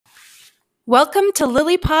Welcome to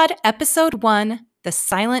LilyPod Episode 1, The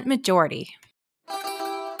Silent Majority.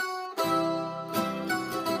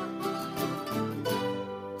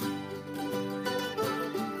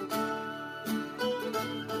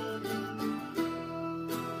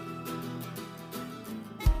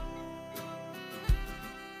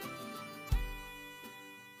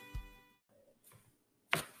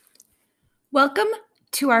 Welcome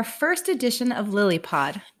to our first edition of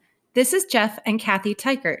LilyPod. This is Jeff and Kathy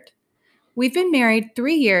Teichert. We've been married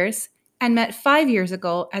 3 years and met 5 years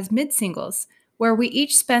ago as mid-singles, where we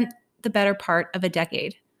each spent the better part of a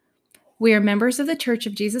decade. We are members of the Church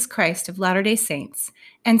of Jesus Christ of Latter-day Saints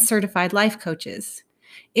and certified life coaches.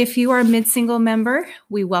 If you are a mid-single member,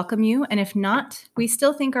 we welcome you, and if not, we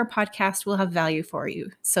still think our podcast will have value for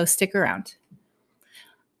you, so stick around.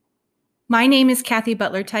 My name is Kathy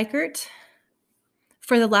Butler Teichert.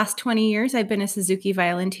 For the last 20 years, I've been a Suzuki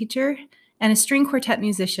violin teacher and a string quartet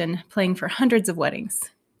musician playing for hundreds of weddings.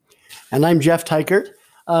 And I'm Jeff Teichert.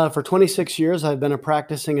 For 26 years, I've been a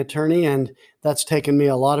practicing attorney, and that's taken me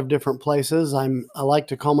a lot of different places. I like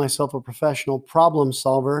to call myself a professional problem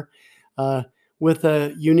solver with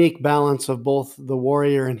a unique balance of both the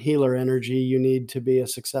warrior and healer energy you need to be a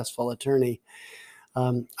successful attorney.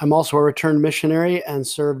 I'm also a returned missionary and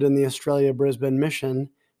served in the Australia-Brisbane mission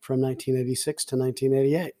from 1986 to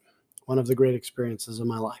 1988, one of the great experiences of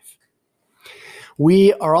my life.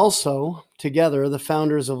 We are also, together, the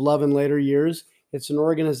founders of Love in Later Years. It's an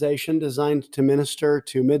organization designed to minister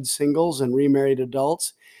to mid-singles and remarried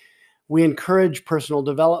adults. We encourage personal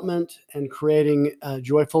development and creating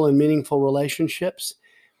joyful and meaningful relationships.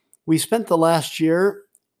 We spent the last year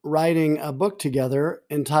writing a book together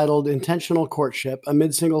entitled Intentional Courtship, a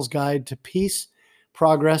mid-singles guide to peace,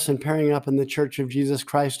 progress, and pairing up in the Church of Jesus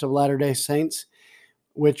Christ of Latter-day Saints,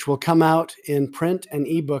 which will come out in print and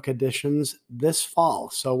ebook editions this fall.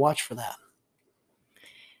 So watch for that.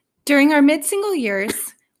 During our mid-single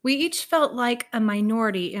years, we each felt like a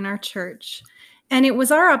minority in our church, and it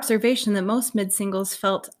was our observation that most mid-singles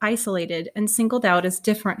felt isolated and singled out as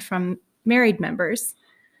different from married members.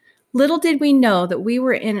 Little did we know that we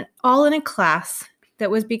were all in a class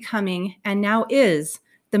that was becoming, and now is,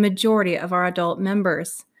 the majority of our adult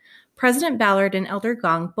members. President Ballard and Elder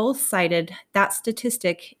Gong both cited that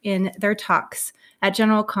statistic in their talks at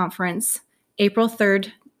General Conference, April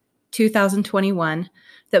 3rd, 2021,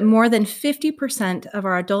 that more than 50% of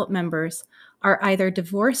our adult members are either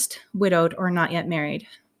divorced, widowed, or not yet married.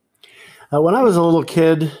 When I was a little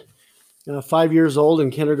kid, 5 years old in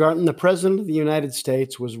kindergarten, the President of the United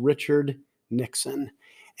States was Richard Nixon.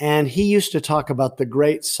 And he used to talk about the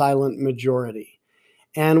great silent majority.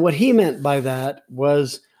 And what he meant by that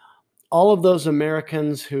was all of those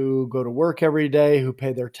Americans who go to work every day, who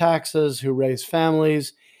pay their taxes, who raise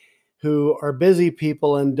families, who are busy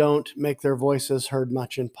people and don't make their voices heard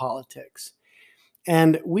much in politics.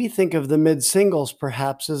 And we think of the mid-singles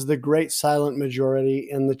perhaps as the great silent majority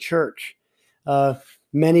in the church.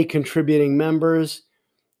 Many contributing members,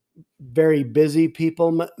 very busy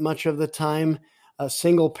people much of the time.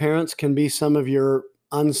 Single parents can be some of your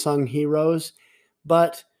unsung heroes,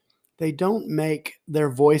 but they don't make their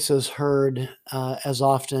voices heard as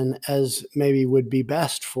often as maybe would be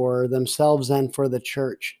best for themselves and for the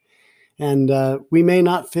church. And we may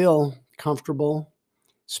not feel comfortable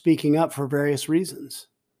speaking up for various reasons.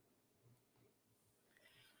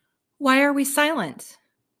 Why are we silent?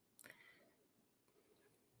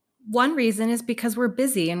 One reason is because we're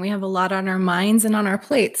busy and we have a lot on our minds and on our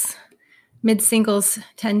plates. Mid-singles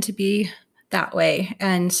tend to be that way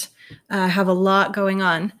and have a lot going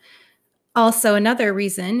on. Also, another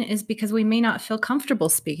reason is because we may not feel comfortable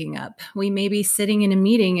speaking up. We may be sitting in a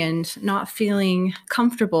meeting and not feeling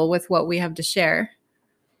comfortable with what we have to share.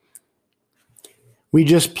 We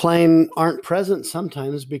just plain aren't present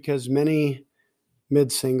sometimes because many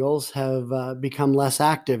mid-singles have become less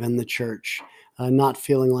active in the church, not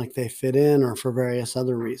feeling like they fit in or for various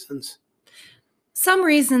other reasons. Some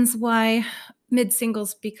reasons why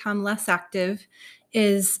mid-singles become less active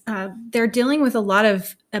is they're dealing with a lot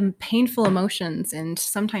of painful emotions and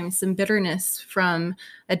sometimes some bitterness from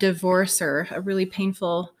a divorce or a really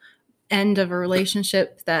painful end of a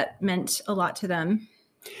relationship that meant a lot to them.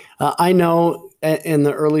 I know in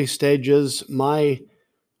the early stages, my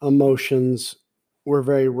emotions were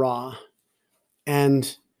very raw,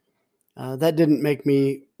 and that didn't make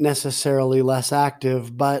me necessarily less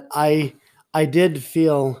active, but I did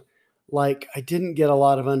feel like I didn't get a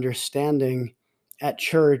lot of understanding at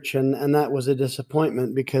church, and that was a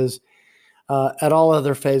disappointment because At all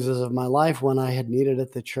other phases of my life, when I had needed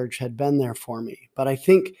it, the church had been there for me. But I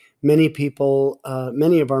think many people,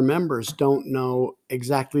 many of our members don't know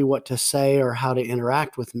exactly what to say or how to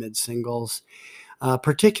interact with mid-singles,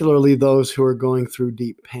 particularly those who are going through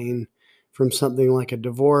deep pain from something like a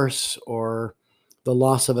divorce or the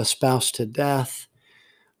loss of a spouse to death,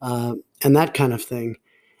 and that kind of thing.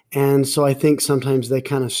 And so I think sometimes they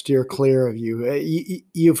kind of steer clear of you.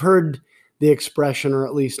 You've heard the expression, or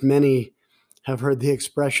at least many have heard the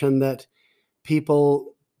expression, that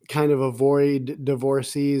people kind of avoid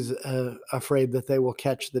divorcees, afraid that they will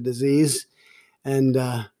catch the disease. And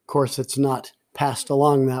of course, it's not passed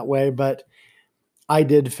along that way, but I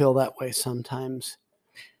did feel that way sometimes.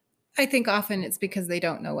 I think often it's because they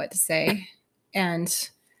don't know what to say, and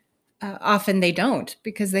often they don't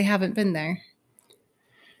because they haven't been there.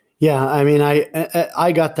 Yeah, I mean,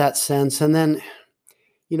 I got that sense. And then,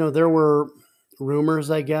 there were rumors,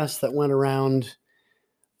 I guess, that went around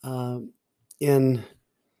in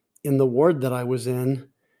the ward that I was in,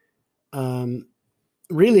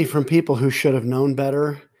 really from people who should have known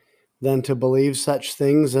better than to believe such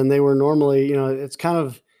things. And they were normally, it's kind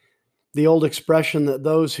of the old expression that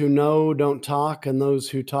those who know don't talk and those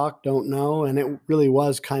who talk don't know. And it really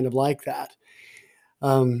was kind of like that.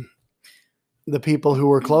 The people who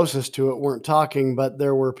were closest to it weren't talking, but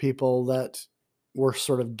there were people that were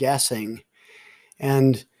sort of guessing.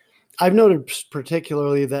 And I've noticed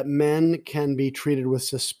particularly that men can be treated with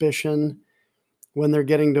suspicion when they're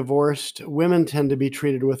getting divorced. Women tend to be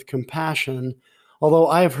treated with compassion, although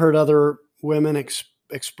I've heard other women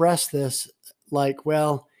express this like,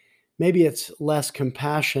 well, maybe it's less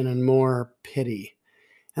compassion and more pity.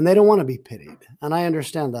 And they don't want to be pitied. And I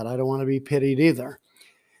understand that. I don't want to be pitied either.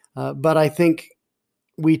 But I think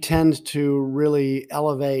we tend to really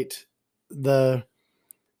elevate the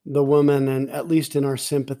woman, and at least in our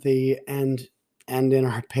sympathy and in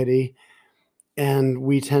our pity. And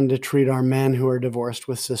we tend to treat our men who are divorced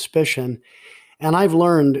with suspicion. And I've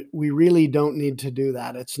learned we really don't need to do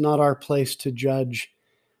that. It's not our place to judge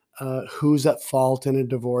who's at fault in a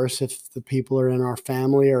divorce, if the people are in our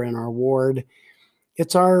family or in our ward.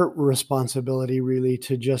 It's our responsibility really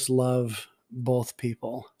to just love both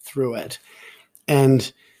people through it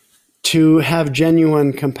and to have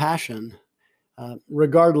genuine compassion,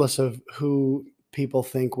 regardless of who people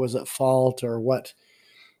think was at fault or what,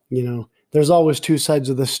 there's always two sides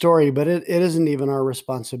of the story, but it isn't even our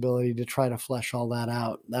responsibility to try to flesh all that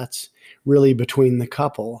out. That's really between the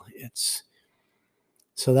couple.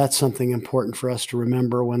 So that's something important for us to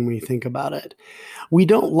remember when we think about it. We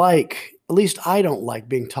don't like, at least I don't like,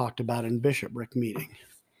 being talked about in bishopric meeting.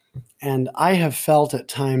 And I have felt at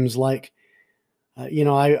times like,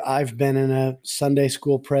 I've been in a Sunday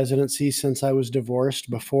school presidency since I was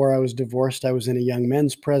divorced. Before I was divorced, I was in a young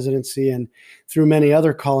men's presidency, and through many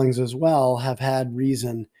other callings as well, have had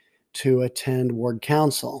reason to attend ward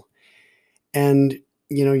council. And,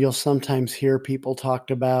 you'll sometimes hear people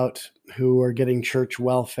talked about who are getting church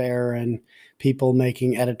welfare and people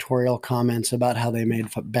making editorial comments about how they made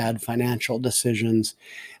bad financial decisions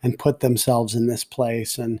and put themselves in this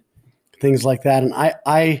place and things like that. And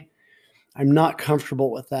I'm not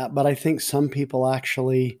comfortable with that, but I think some people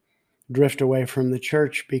actually drift away from the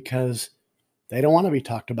church because they don't want to be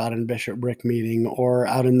talked about in bishopric meeting or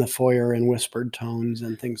out in the foyer in whispered tones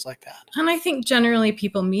and things like that. And I think generally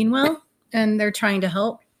people mean well and they're trying to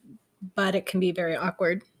help, but it can be very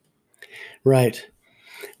awkward. Right.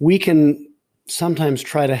 We can sometimes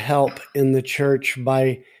try to help in the church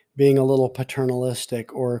by being a little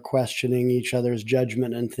paternalistic or questioning each other's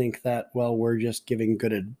judgment and think that, well, we're just giving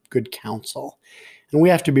good counsel. And we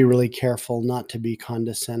have to be really careful not to be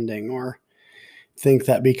condescending or think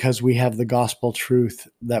that because we have the gospel truth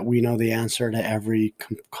that we know the answer to every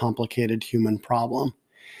complicated human problem.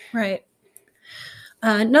 Right.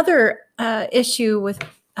 Another issue with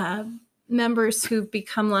members who've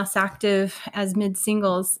become less active as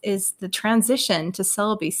mid-singles is the transition to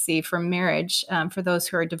celibacy from marriage. For those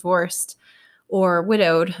who are divorced or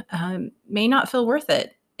widowed, may not feel worth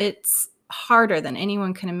it. It's harder than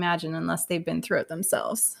anyone can imagine unless they've been through it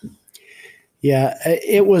themselves. Yeah,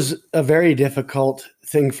 it was a very difficult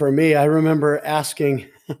thing for me. I remember asking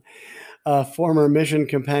a former mission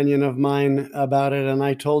companion of mine about it, and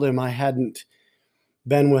I told him I hadn't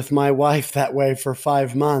been with my wife that way for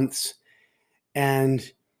 5 months. And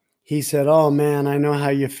he said, "Oh man, I know how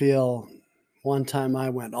you feel. One time I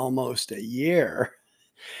went almost a year."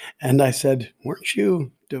 And I said, "Weren't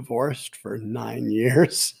you divorced for 9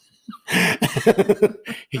 years?"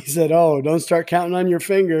 He said, "Oh, don't start counting on your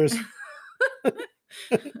fingers."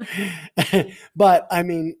 But I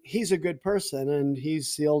mean, he's a good person, and he's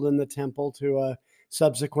sealed in the temple to a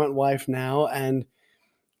subsequent wife now. And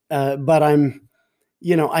but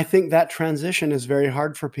I think that transition is very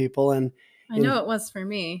hard for people. And I know it was for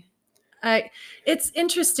me. It's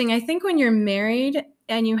interesting. I think when you're married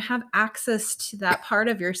and you have access to that part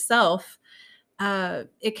of yourself,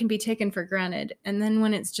 it can be taken for granted. And then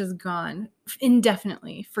when it's just gone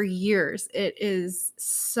indefinitely for years, it is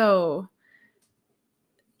so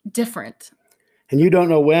different. and you don't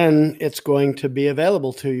know when it's going to be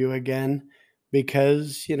available to you again,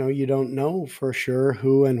 because you don't know for sure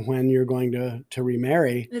who and when you're going to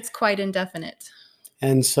remarry. It's quite indefinite.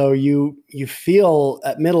 And so you feel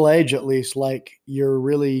at middle age, at least, like your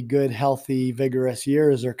really good, healthy, vigorous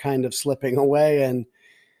years are kind of slipping away, and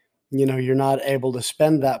you're not able to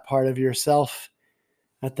spend that part of yourself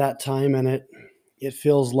at that time, and it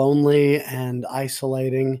feels lonely and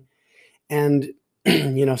isolating. And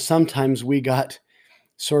sometimes we got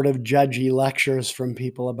sort of judgy lectures from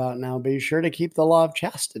people about, now be sure to keep the law of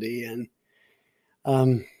chastity. And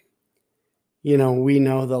um, we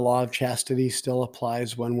know the law of chastity still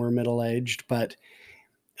applies when we're middle-aged, but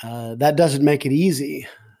that doesn't make it easy.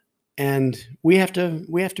 And we have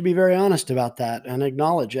to be very honest about that and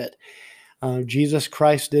acknowledge it. Jesus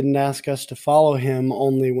Christ didn't ask us to follow him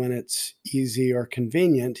only when it's easy or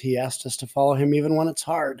convenient. He asked us to follow him even when it's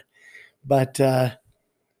hard. But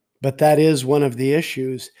that is one of the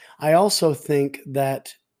issues. I also think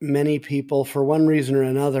that many people, for one reason or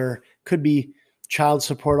another, could be child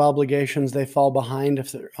support obligations. They fall behind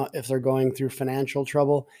if they're going through financial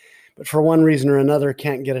trouble, but for one reason or another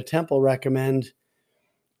can't get a temple recommend.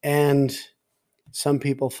 And some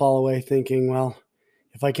people fall away thinking, well,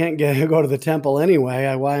 if I can't go to the temple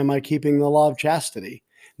anyway, why am I keeping the law of chastity?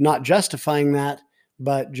 Not justifying that,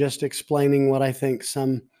 but just explaining what I think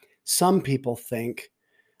some people think,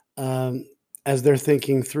 as they're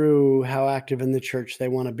thinking through how active in the church they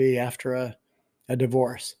want to be after a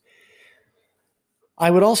divorce. I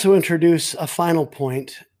would also introduce a final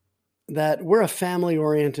point, that we're a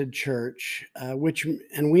family-oriented church,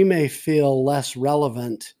 and we may feel less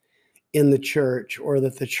relevant in the church, or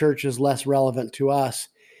that the church is less relevant to us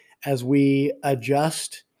as we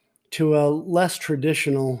adjust to a less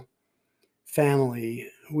traditional family.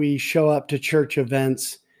 We show up to church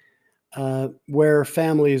events where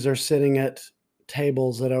families are sitting at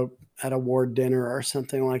tables at a ward dinner or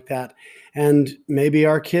something like that. And maybe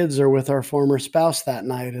our kids are with our former spouse that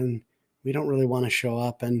night, and we don't really want to show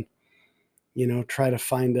up and try to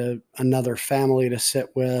find another family to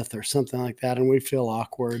sit with or something like that, and we feel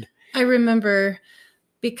awkward. I remember,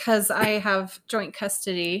 because I have joint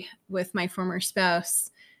custody with my former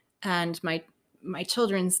spouse, and my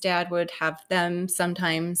children's dad would have them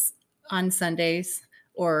sometimes on Sundays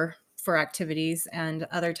or for activities, and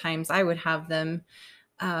other times I would have them.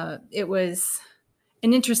 It was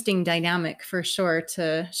an interesting dynamic for sure,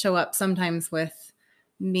 to show up sometimes with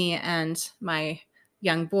me and my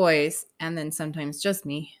young boys, and then sometimes just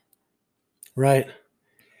me. Right.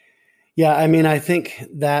 Yeah, I mean, I think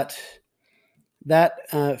that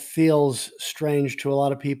feels strange to a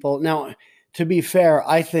lot of people. Now, to be fair,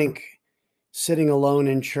 I think sitting alone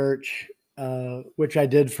in church, which I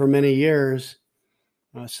did for many years,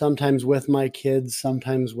 sometimes with my kids,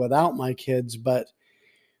 sometimes without my kids, but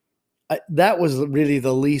that was really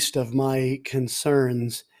the least of my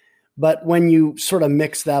concerns. But when you sort of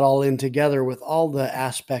mix that all in together with all the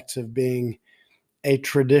aspects of being a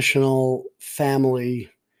traditional family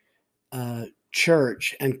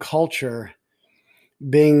church and culture,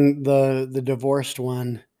 being the divorced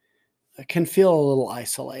one can feel a little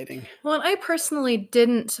isolating. Well, I personally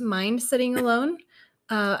didn't mind sitting alone.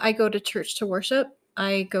 I go to church to worship.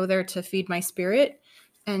 I go there to feed my spirit.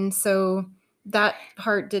 And so that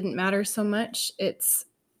part didn't matter so much. It's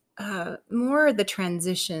more the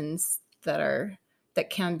transitions that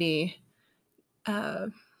can be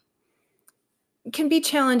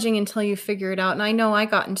challenging until you figure it out. And I know I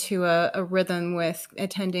got into a rhythm with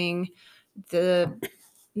attending the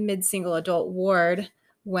mid-single adult ward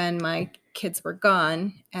when my kids were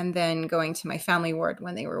gone, and then going to my family ward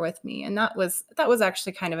when they were with me. And that was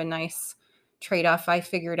actually kind of a nice trade-off. I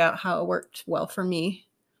figured out how it worked well for me.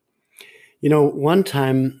 One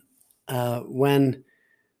time when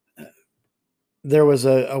there was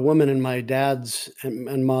a woman in my dad's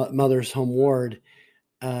and mother's home ward,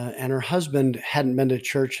 and her husband hadn't been to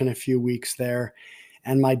church in a few weeks there.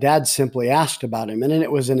 And my dad simply asked about him. And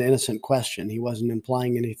it was an innocent question. He wasn't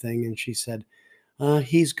implying anything. And she said,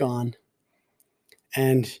 he's gone.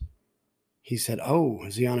 And he said, oh,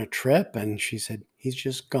 is he on a trip? And she said, he's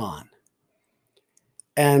just gone.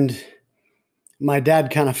 And my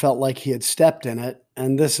dad kind of felt like he had stepped in it.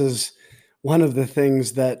 And this is one of the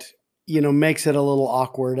things that, makes it a little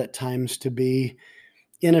awkward at times to be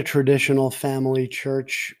in a traditional family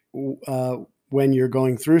church. When you're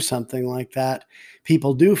going through something like that,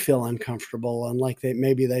 people do feel uncomfortable and like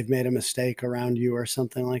maybe they've made a mistake around you or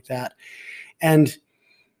something like that. And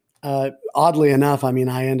oddly enough, I mean,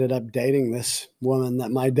 I ended up dating this woman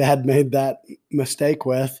that my dad made that mistake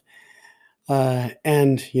with.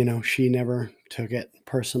 And, she never took it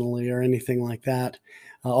personally or anything like that.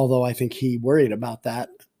 Although I think he worried about that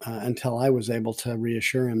until I was able to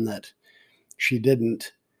reassure him that she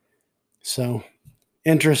didn't. So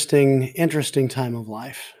interesting time of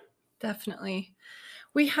life. Definitely.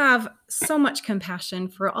 We have so much compassion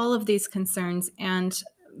for all of these concerns and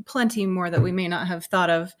plenty more that we may not have thought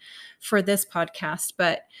of for this podcast,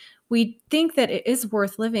 but we think that it is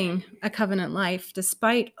worth living a covenant life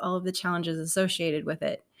despite all of the challenges associated with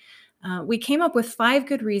it. We came up with 5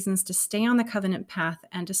 good reasons to stay on the covenant path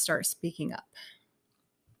and to start speaking up.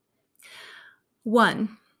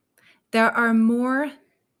 1, there are more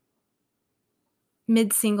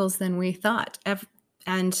mid-singles than we thought,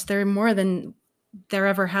 and there are more than there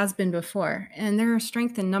ever has been before, and there are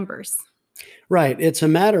strength in numbers. Right. It's a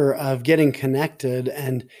matter of getting connected.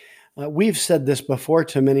 And we've said this before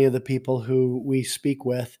to many of the people who we speak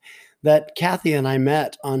with, that Kathy and I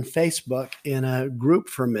met on Facebook in a group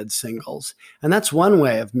for mid-singles. And that's one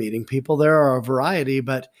way of meeting people. There are a variety,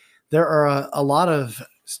 but there are a lot of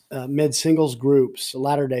mid-singles groups,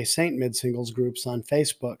 Latter-day Saint mid-singles groups on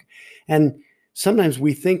Facebook. And sometimes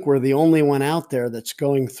we think we're the only one out there that's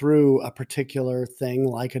going through a particular thing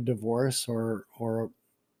like a divorce or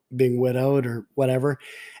being widowed or whatever.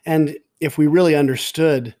 And if we really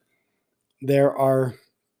understood, there are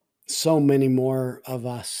so many more of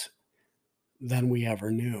us than we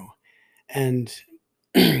ever knew. And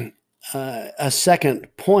a second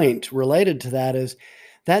point related to that is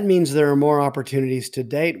that means there are more opportunities to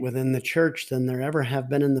date within the church than there ever have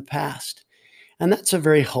been in the past. And that's a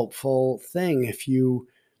very hopeful thing if you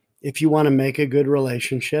want to make a good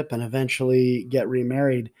relationship and eventually get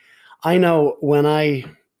remarried. I know when I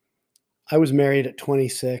was married at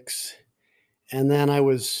 26, and then I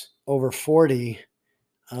was over 40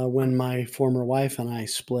 when my former wife and I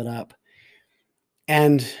split up.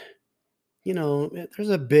 And, there's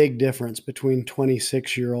a big difference between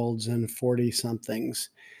 26-year-olds and 40-somethings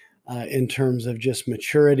in terms of just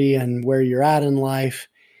maturity and where you're at in life.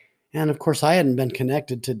 And of course, I hadn't been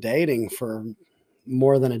connected to dating for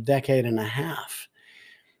more than a decade and a half.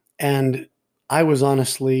 And I was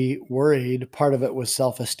honestly worried. Part of it was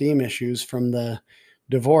self-esteem issues from the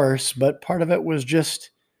divorce, but part of it was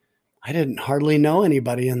just I didn't hardly know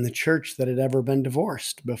anybody in the church that had ever been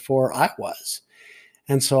divorced before I was.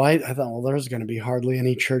 And so I thought, well, there's going to be hardly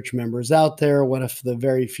any church members out there. What if the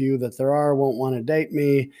very few that there are won't want to date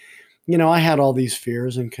me? I had all these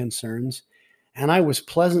fears and concerns. And I was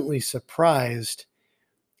pleasantly surprised,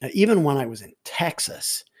 even when I was in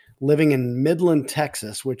Texas, living in Midland,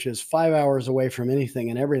 Texas, which is 5 hours away from anything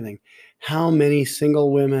and everything, how many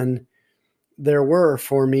single women there were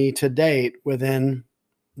for me to date within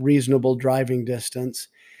reasonable driving distance.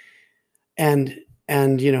 And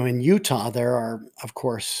in Utah, there are, of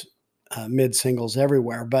course, mid-singles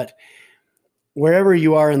everywhere. But wherever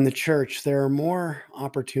you are in the church, there are more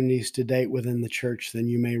opportunities to date within the church than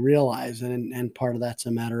you may realize. And part of that's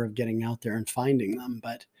a matter of getting out there and finding them.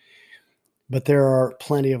 But there are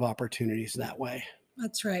plenty of opportunities that way.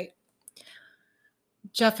 That's right.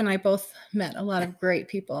 Jeff and I both met a lot of great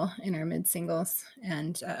people in our mid-singles,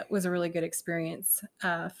 and it was a really good experience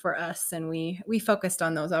for us. And we focused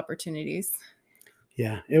on those opportunities.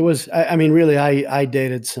 Yeah, it was. I mean, really, I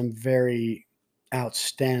dated some very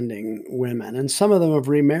outstanding women, and some of them have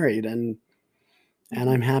remarried, and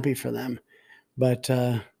I'm happy for them. But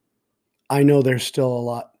I know there's still a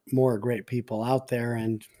lot more great people out there,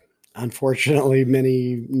 and unfortunately,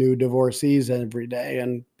 many new divorcees every day,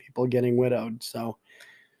 and people getting widowed. So,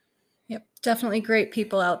 yep, definitely great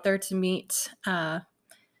people out there to meet. Our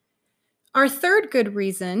third good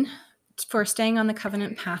reason for staying on the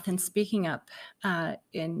covenant path and speaking up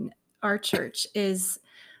in our church is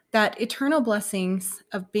that eternal blessings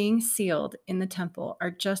of being sealed in the temple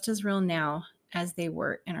are just as real now as they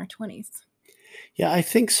were in our 20s. Yeah, I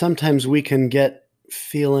think sometimes we can get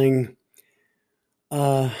feeling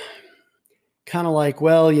kind of like,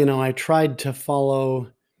 well, I tried to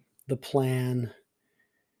follow the plan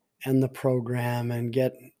and the program and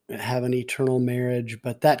have an eternal marriage,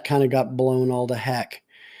 but that kind of got blown all to heck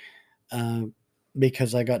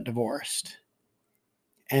because I got divorced.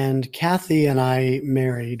 And Kathy and I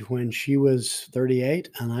married when she was 38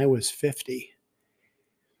 and I was 50.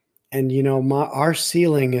 And, our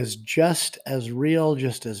ceiling is just as real,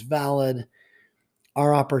 just as valid.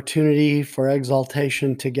 Our opportunity for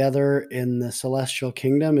exaltation together in the celestial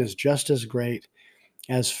kingdom is just as great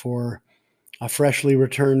as for a freshly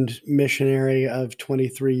returned missionary of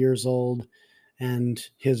 23 years old and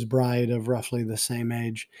his bride of roughly the same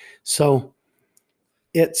age. So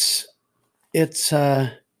it's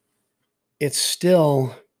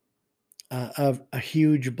still a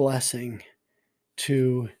huge blessing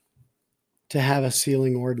to have a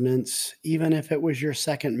sealing ordinance, even if it was your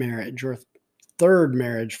second marriage or third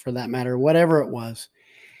marriage for that matter, whatever it was.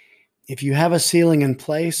 If you have a sealing in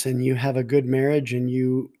place and you have a good marriage and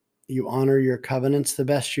you honor your covenants the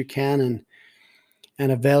best you can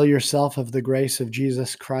and avail yourself of the grace of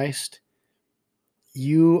Jesus Christ,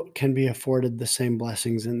 you can be afforded the same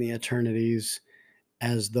blessings in the eternities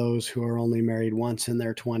as those who are only married once in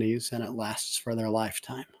their 20s and it lasts for their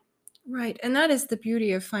lifetime. Right. And that is the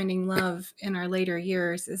beauty of finding love in our later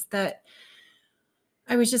years, is that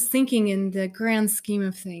I was just thinking, in the grand scheme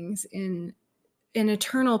of things, in an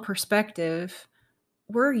eternal perspective,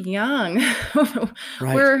 we're young.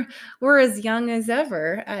 Right. We're as young as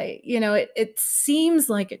ever. It seems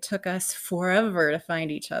like it took us forever to find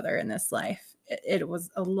each other in this life. It was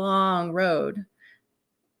a long road.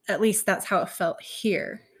 At least that's how it felt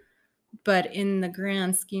here. But in the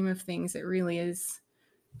grand scheme of things, it really is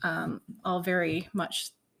all very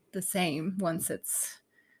much the same once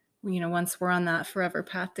we're on that forever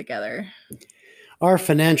path together. Our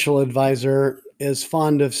financial advisor is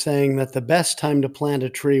fond of saying that the best time to plant a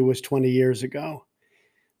tree was 20 years ago,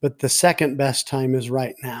 but the second best time is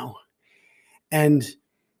right now. And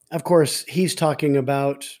of course, he's talking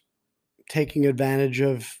about taking advantage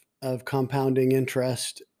of compounding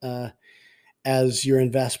interest as your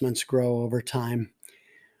investments grow over time.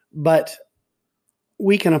 But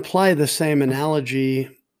we can apply the same analogy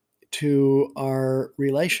to our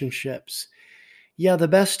relationships. Yeah, the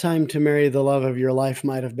best time to marry the love of your life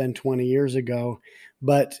might have been 20 years ago,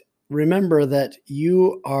 but remember that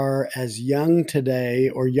you are as young today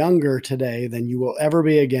or younger today than you will ever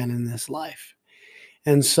be again in this life.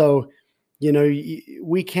 And so,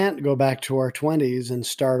 we can't go back to our 20s and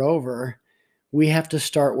start over. We have to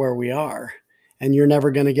start where we are. And you're never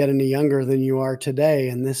going to get any younger than you are today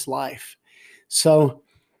in this life. So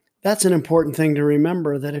that's an important thing to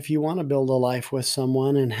remember, that if you want to build a life with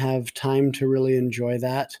someone and have time to really enjoy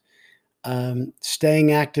that,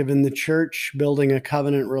 staying active in the church, building a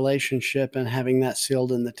covenant relationship, and having that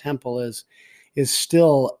sealed in the temple is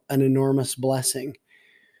still an enormous blessing.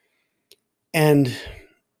 And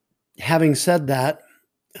having said that,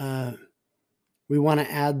 we want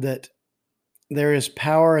to add that there is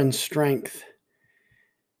power and strength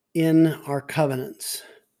in our covenants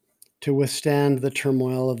to withstand the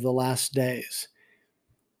turmoil of the last days.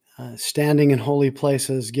 Standing in holy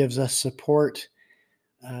places gives us support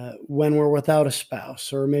when we're without a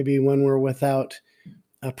spouse, or maybe when we're without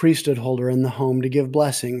a priesthood holder in the home to give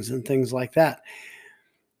blessings and things like that.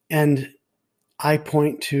 And I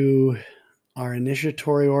point to our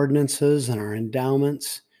initiatory ordinances and our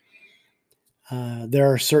endowments.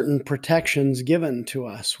 There are certain protections given to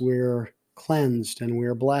us. We're cleansed and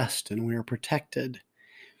we're blessed and we're protected.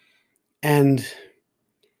 And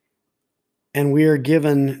we are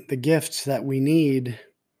given the gifts that we need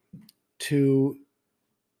to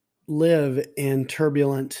live in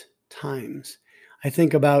turbulent times. I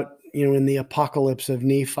think about, in the apocalypse of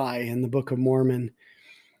Nephi in the Book of Mormon,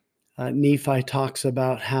 Nephi talks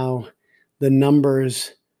about how the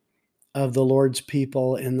numbers of the Lord's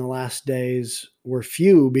people in the last days were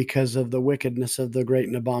few because of the wickedness of the great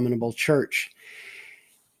and abominable church.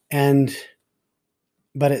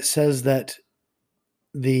 But it says that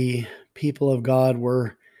the people of God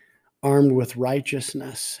were armed with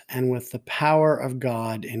righteousness and with the power of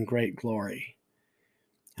God in great glory.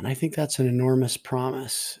 And I think that's an enormous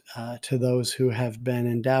promise to those who have been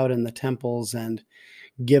endowed in the temples and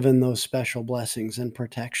given those special blessings and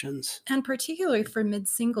protections. And particularly for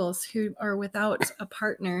mid-singles who are without a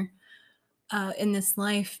partner in this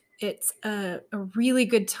life, it's a really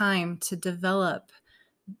good time to develop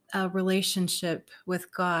a relationship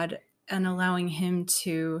with God and allowing Him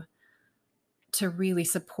to really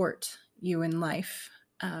support you in life.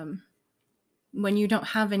 When you don't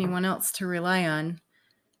have anyone else to rely on,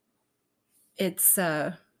 it's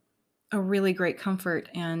a really great comfort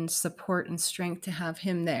and support and strength to have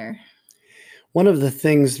Him there. One of the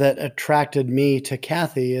things that attracted me to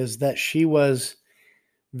Kathy is that she was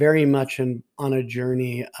very much on a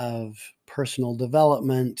journey of personal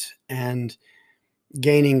development and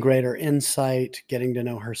gaining greater insight, getting to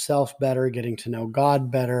know herself better, getting to know God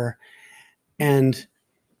better. And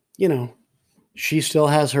you know, she still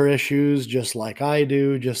has her issues just like I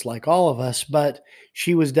do, just like all of us, but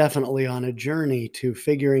she was definitely on a journey to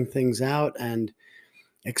figuring things out and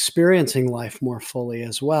experiencing life more fully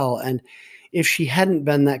as well. And if she hadn't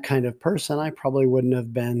been that kind of person, I probably wouldn't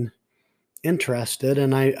have been interested.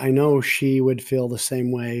 And I know she would feel the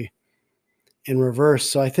same way in reverse.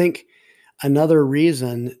 So I think another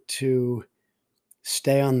reason to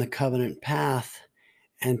stay on the covenant path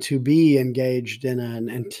and to be engaged in an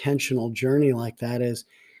intentional journey like that is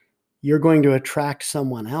you're going to attract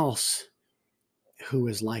someone else who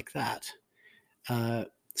is like that, uh,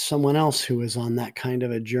 someone else who is on that kind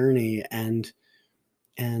of a journey, and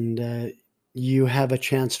you have a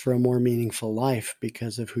chance for a more meaningful life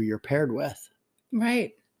because of who you're paired with.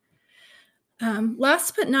 Right.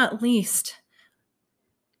 Last but not least,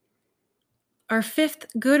 our fifth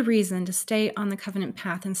good reason to stay on the covenant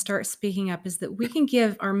path and start speaking up is that we can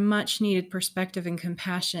give our much needed perspective and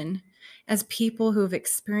compassion as people who have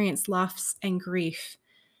experienced loss and grief.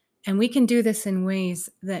 And we can do this in ways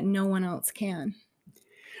that no one else can.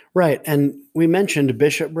 Right. And we mentioned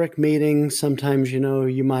bishopric meetings. Sometimes,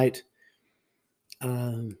 you might,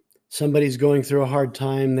 somebody's going through a hard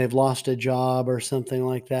time, they've lost a job or something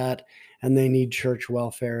like that, and they need church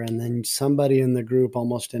welfare. And then somebody in the group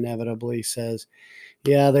almost inevitably says,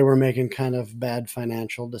 yeah, they were making kind of bad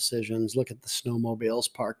financial decisions. Look at the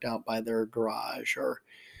snowmobiles parked out by their garage, or,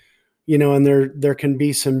 and there can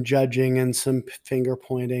be some judging and some finger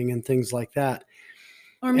pointing and things like that.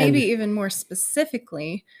 Or maybe even more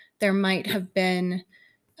specifically, there might have been,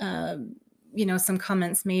 some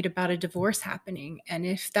comments made about a divorce happening. And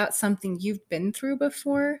if that's something you've been through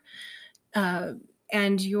before,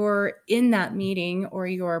 and you're in that meeting or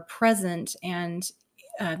you're present and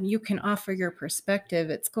you can offer your perspective,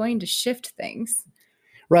 it's going to shift things.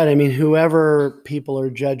 Right. I mean, whoever people are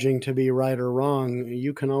judging to be right or wrong,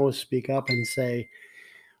 you can always speak up and say,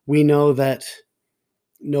 we know that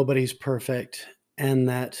nobody's perfect and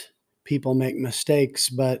that people make mistakes,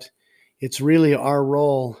 but it's really our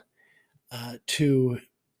role to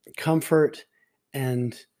comfort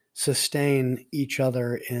and sustain each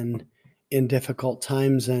other in difficult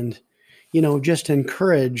times, and just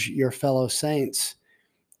encourage your fellow saints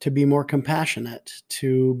to be more compassionate,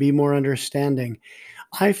 to be more understanding.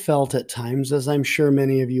 I felt at times, as I'm sure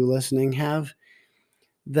many of you listening have,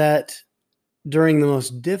 that during the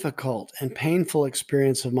most difficult and painful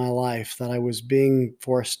experience of my life, that I was being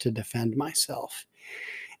forced to defend myself.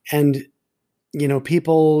 And,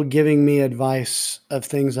 people giving me advice of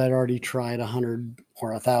things I'd already tried 100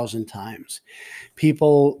 or 1,000 times.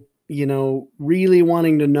 People, really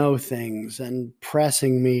wanting to know things and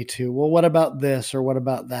pressing me to, well, what about this or what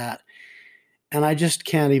about that? And I just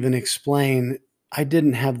can't even explain. I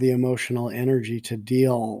didn't have the emotional energy to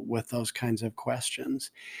deal with those kinds of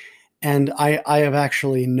questions. And I have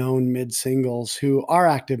actually known mid-singles who are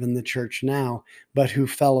active in the church now, but who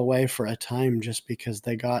fell away for a time just because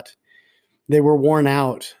they were worn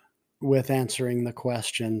out with answering the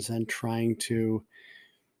questions and trying to,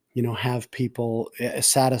 have people,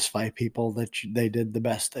 satisfy people that they did the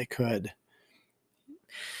best they could.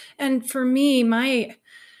 And for me,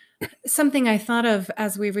 something I thought of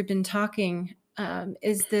as we've been talking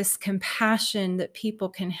is this compassion that people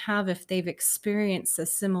can have if they've experienced a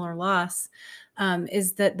similar loss,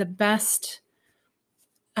 is that the best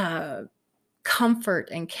comfort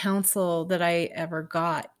and counsel that I ever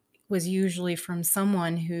got was usually from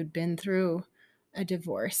someone who'd been through a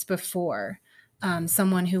divorce before,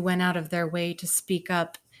 someone who went out of their way to speak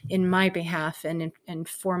up in my behalf and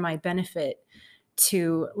for my benefit,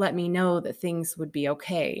 to let me know that things would be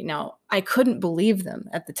okay. Now, I couldn't believe them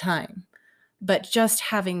at the time, but just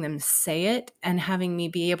having them say it and having me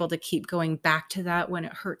be able to keep going back to that when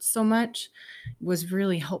it hurts so much was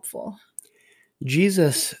really helpful.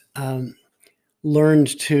 Jesus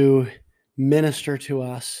learned to minister to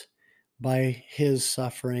us by his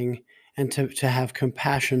suffering and to have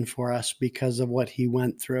compassion for us because of what he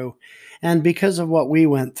went through. And because of what we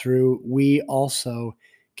went through, we also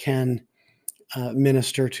can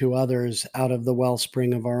minister to others out of the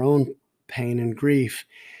wellspring of our own pain and grief.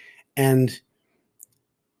 And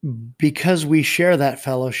because we share that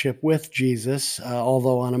fellowship with Jesus,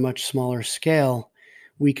 although on a much smaller scale,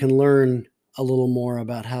 we can learn a little more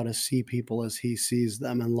about how to see people as he sees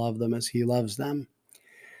them and love them as he loves them.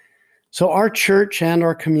 So our church and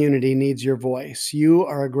our community needs your voice. You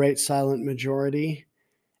are a great silent majority,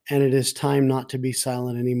 and it is time not to be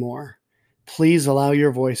silent anymore. Please allow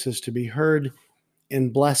your voices to be heard in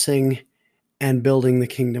blessing and building the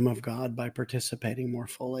kingdom of God by participating more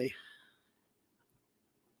fully.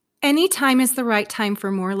 Any time is the right time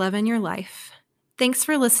for more love in your life. Thanks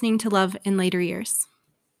for listening to Love in Later Years.